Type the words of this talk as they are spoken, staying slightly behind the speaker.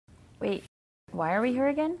Wait, why are we here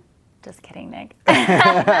again? Just kidding, Nick.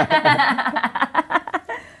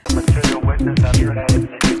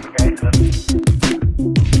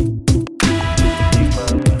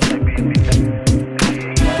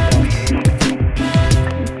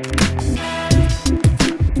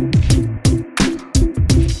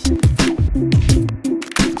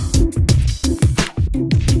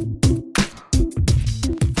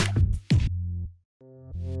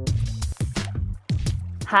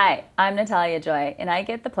 Hi, I'm Natalia Joy, and I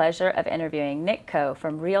get the pleasure of interviewing Nick Coe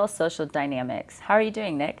from Real Social Dynamics. How are you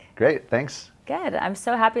doing, Nick? Great, thanks. Good. I'm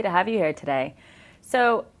so happy to have you here today.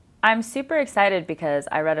 So I'm super excited because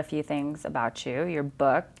I read a few things about you, your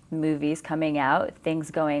book, movies coming out,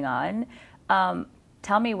 things going on.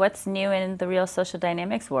 Tell me what's new in the Real Social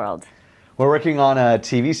Dynamics world. We're working on a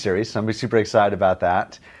TV series, so I'm super excited about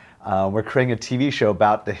that. We're creating a TV show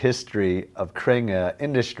about the history of creating an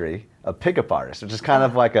industry of pickup artists, which is kind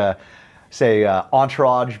of like a, say,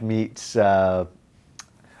 Entourage meets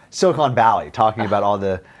Silicon Valley, talking about all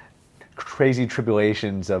the crazy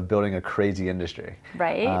tribulations of building a crazy industry.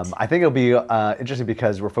 Right. I think it'll be interesting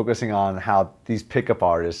because we're focusing on how these pickup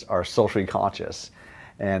artists are socially conscious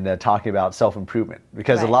and talking about self-improvement.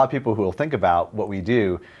 Because a lot of people who will think about what we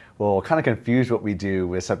do will kind of confuse what we do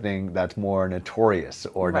with something that's more notorious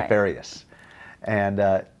or nefarious. And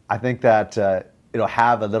I think that it'll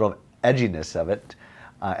have a little edginess of it.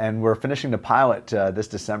 And we're finishing the pilot this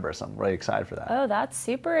December, so I'm really excited for that. Oh, that's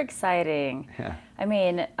super exciting. Yeah. I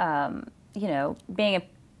mean, you know, being a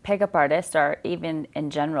pickup artist, or even in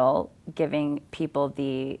general, giving people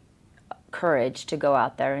the courage to go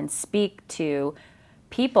out there and speak to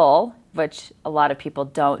people, which a lot of people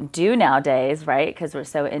don't do nowadays, right? Because we're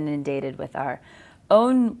so inundated with our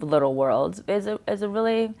own little worlds, is a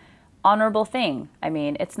really honorable thing. I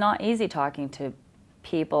mean, it's not easy talking to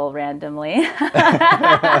people randomly. It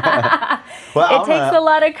takes a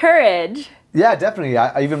lot of courage. Yeah, definitely.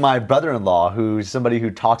 Even my brother-in-law, who's somebody who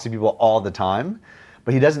talks to people all the time,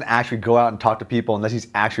 but he doesn't actually go out and talk to people unless he's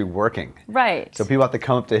actually working. Right. So people have to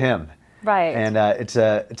come up to him. Right. And it's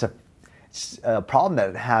a problem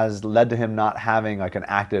that has led to him not having like an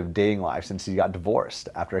active dating life since he got divorced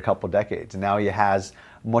after a couple decades. And now he has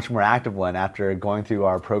a much more active one after going through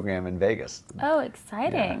our program in Vegas. Oh,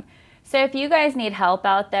 exciting. Yeah. So if you guys need help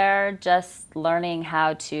out there, just learning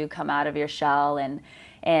how to come out of your shell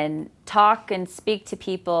and talk and speak to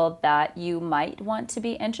people that you might want to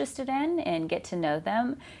be interested in and get to know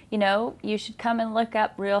them, you know, you should come and look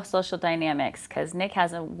up Real Social Dynamics, because Nick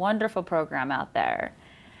has a wonderful program out there.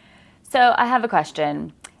 So I have a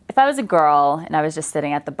question. If I was a girl and I was just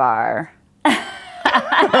sitting at the bar,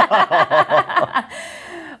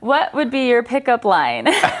 what would be your pickup line?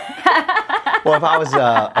 Well, if I was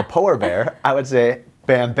a polar bear, I would say,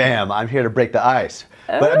 bam, bam, I'm here to break the ice.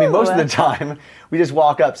 But I mean, most of the time, we just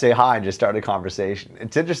walk up, say hi, and just start a conversation.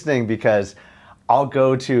 It's interesting because I'll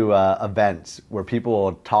go to events where people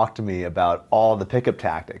will talk to me about all the pickup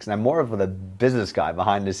tactics. And I'm more of the business guy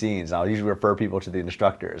behind the scenes. I'll usually refer people to the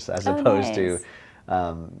instructors as opposed to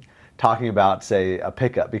talking about, say, a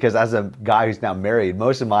pickup. Because as a guy who's now married,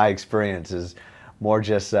 most of my experience is more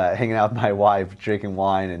just hanging out with my wife, drinking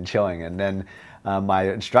wine and chilling. And then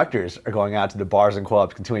my instructors are going out to the bars and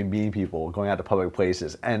clubs, continuing meeting people, going out to public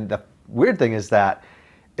places. And the weird thing is that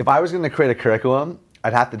if I was going to create a curriculum,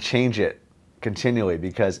 I'd have to change it continually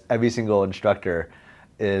because every single instructor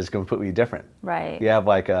is completely different. Right. You have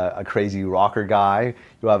like a crazy rocker guy.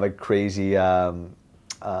 You have a crazy, you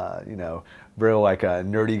know, very like a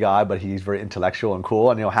nerdy guy, but he's very intellectual and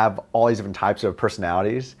cool. And you'll have all these different types of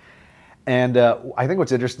personalities. And I think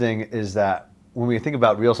what's interesting is that when we think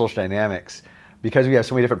about Real Social Dynamics, because we have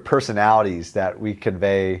so many different personalities that we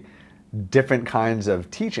convey different kinds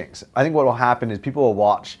of teachings, I think what will happen is people will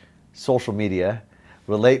watch social media,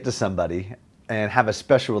 relate to somebody, and have a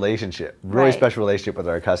special relationship, really special relationship with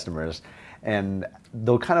our customers. And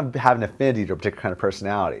they'll kind of have an affinity to a particular kind of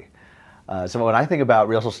personality. So when I think about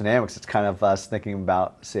Real Social Dynamics, it's kind of us thinking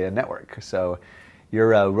about, say, a network. So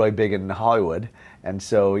you're really big in Hollywood, and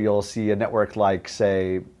so you'll see a network like,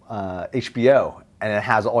 say, HBO, and it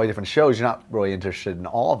has all the different shows. You're not really interested in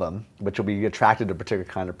all of them, but you'll be attracted to a particular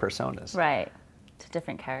kind of personas. Right, to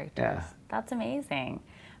different characters. Yeah. That's amazing.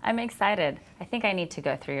 I'm excited. I think I need to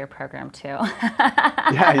go through your program too.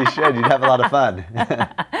 Yeah, you should. You'd have a lot of fun.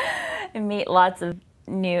 And meet lots of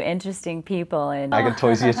new, interesting people. And I could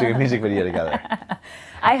totally see us doing a music video together.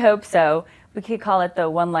 I hope so. We could call it the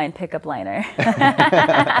one-line pickup liner.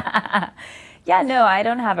 Yeah, no, I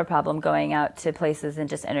don't have a problem going out to places and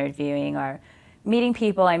just interviewing or meeting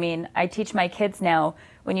people. I mean, I teach my kids now,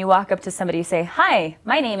 when you walk up to somebody, you say, "Hi,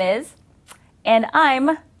 my name is," and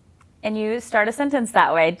I'm And you start a sentence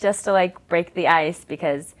that way just to like break the ice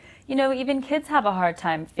because, you know, even kids have a hard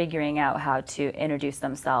time figuring out how to introduce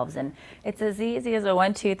themselves. And it's as easy as a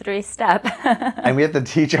 1, 2, 3 step. And we have to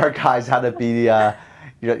teach our guys how to be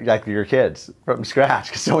like your kids from scratch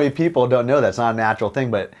because so many people don't know that's not a natural thing.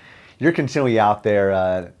 But you're continually out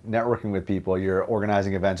there networking with people. You're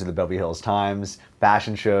organizing events at the Beverly Hills Times,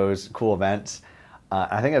 fashion shows, cool events.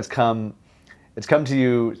 I think it's come to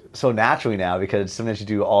you so naturally now because it's something that you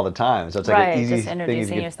do all the time. So it's like an easy just thing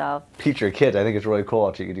introducing to yourself. teach your kids. I think it's really cool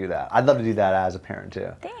if you could do that. I'd love to do that as a parent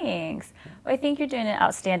too. Thanks. Well, I think you're doing an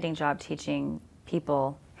outstanding job teaching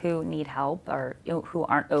people who need help or who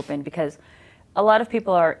aren't open because a lot of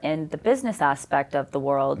people are in the business aspect of the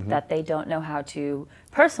world that they don't know how to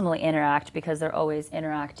personally interact because they're always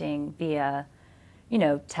interacting via, you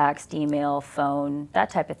know, text, email, phone, that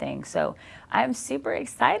type of thing. So I'm super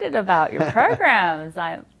excited about your programs.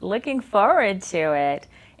 I'm looking forward to it.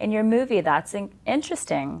 And your movie, that's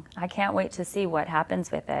interesting. I can't wait to see what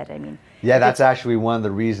happens with it. I mean, yeah, that's actually one of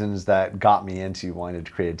the reasons that got me into wanting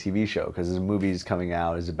to create a TV show because the movie's coming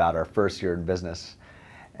out is about our first year in business.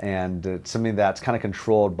 And it's something that's kind of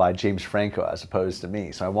controlled by James Franco as opposed to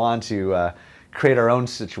me. So I wanted to create our own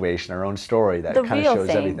situation, our own story that kind of shows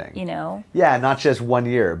everything. You know? Yeah, not just 1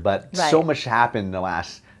 year, but so much happened in the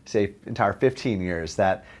last, say, entire 15 years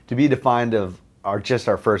that to be defined of just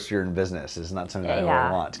our first year in business is not something that I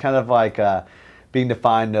really want. It's kind of like being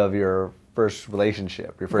defined of your first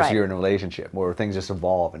relationship, your first year in a relationship, where things just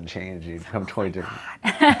evolve and change. You become totally different.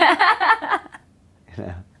 You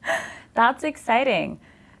know? That's exciting.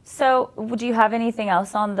 So, do you have anything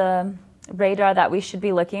else on the radar that we should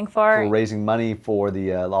be looking for? We're raising money for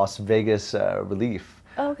the Las Vegas relief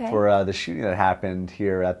for the shooting that happened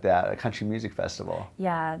here at that country music festival.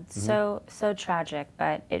 Yeah, so tragic,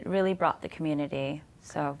 but it really brought the community.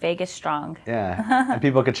 So Vegas strong. Yeah, and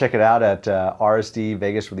people could check it out at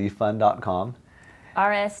rsdvegasrelieffund.com.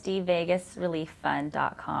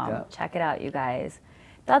 rsdvegasrelieffund.com. Yeah. Check it out, you guys.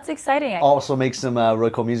 That's exciting. Also make some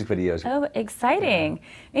really cool music videos. Oh, exciting. Yeah.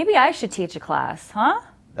 Maybe I should teach a class, huh?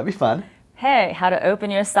 That'd be fun. Hey, how to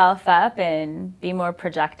open yourself up and be more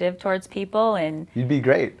projective towards people and... You'd be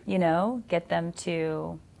great. You know, get them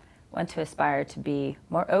to want to aspire to be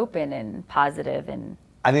more open and positive and...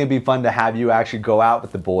 I think it'd be fun to have you actually go out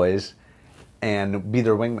with the boys and be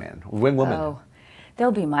their wingman, wingwoman. Oh,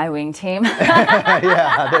 they'll be my wing team.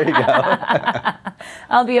 Yeah, there you go.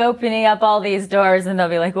 I'll be opening up all these doors and they'll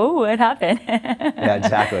be like, "Oh, what happened?" Yeah,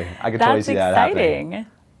 exactly. I can totally see that happening. That's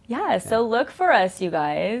exciting. Yeah, so look for us, you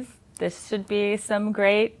guys. This should be some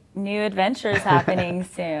great new adventures happening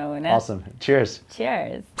soon. Awesome. Cheers.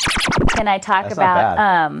 Cheers. Can I talk That's about...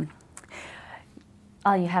 not bad.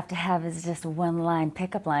 All you have to have is just one line,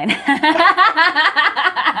 pickup line.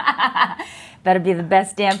 Better be the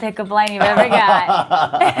best damn pickup line you've ever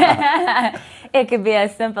got. It could be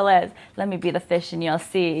as simple as, "Let me be the fish and you'll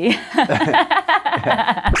see."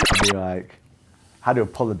 Yeah. Be like, "How do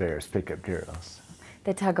polar bears pick up girls?"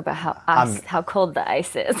 They talk about how cold the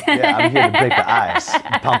ice is. Yeah, I'm here to break the ice.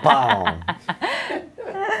 Pom pom.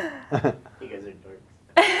 You guys are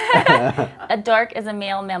dorks. A dork is a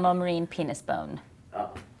male mammal marine penis bone. Oh.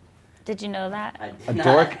 Did you know that? A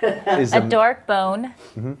dork is a dork bone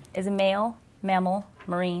is a male mammal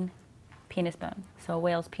marine penis bone. So a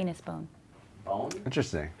whale's penis bone. Bone?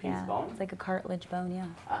 Interesting. Yeah, bone? it's like a cartilage bone. Yeah.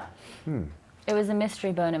 Ah. It was a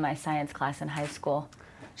mystery bone in my science class in high school.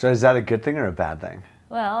 So is that a good thing or a bad thing?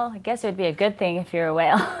 Well, I guess it would be a good thing if you're a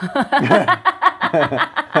whale.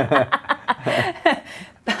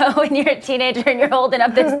 But when you're a teenager and you're holding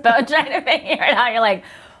up this bone trying to figure it out, you're like,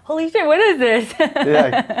 "Holy shit, what is this?"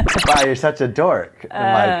 You're like, "Wow, you're such a dork."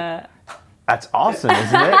 And like, that's awesome,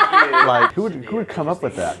 isn't it? Like, who would come up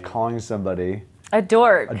with that? Calling somebody a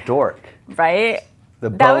dork. a dork. Right?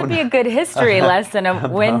 That would be a good history lesson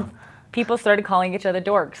of when people started calling each other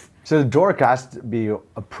dorks. So the dork has to be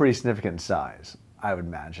a pretty significant size, I would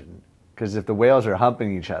imagine. Because if the whales are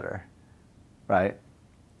humping each other, right?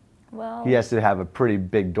 Well, He has to have a pretty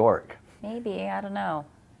big dork. maybe, I don't know.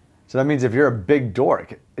 So that means if you're a big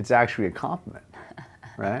dork, it's actually a compliment,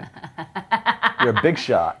 right? You're a big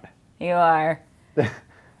shot. You are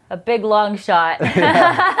a big long shot.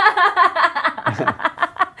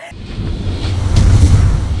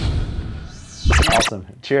 Awesome.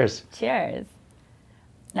 Cheers. Cheers.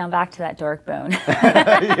 Now back to that dork bone.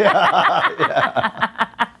 Yeah.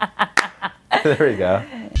 There we go.